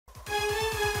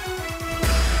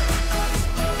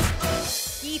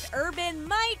Urban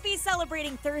might be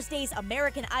celebrating Thursday's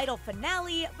American Idol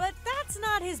finale, but that's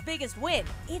not his biggest win.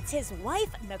 It's his wife,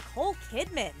 Nicole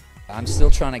Kidman. I'm still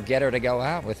trying to get her to go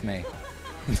out with me.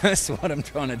 That's what I'm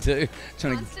trying to do.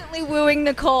 Constantly wooing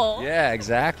Nicole. Yeah,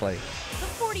 exactly. The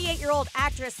 48-year-old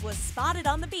actress was spotted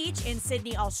on the beach in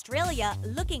Sydney, Australia,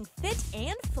 looking fit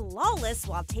and flawless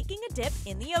while taking a dip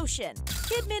in the ocean.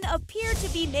 Kidman appeared to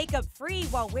be makeup-free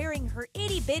while wearing her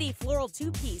itty-bitty floral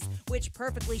two-piece, which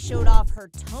perfectly showed off her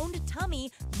toned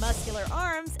tummy, muscular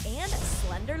arms, and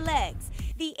slender legs.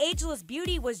 The ageless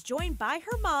beauty was joined by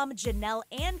her mom, Janelle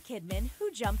Ann Kidman,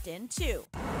 who jumped in too.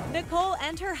 Nicole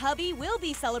and her hubby will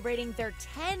be celebrating their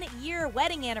 10-year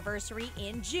wedding anniversary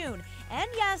in June. And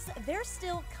yes, they're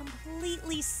still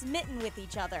completely smitten with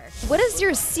each other. What is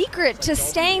your secret to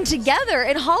staying together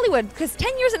in Hollywood? Because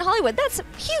 10 years in Hollywood, that's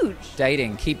huge.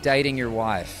 Dating. Keep dating your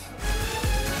wife.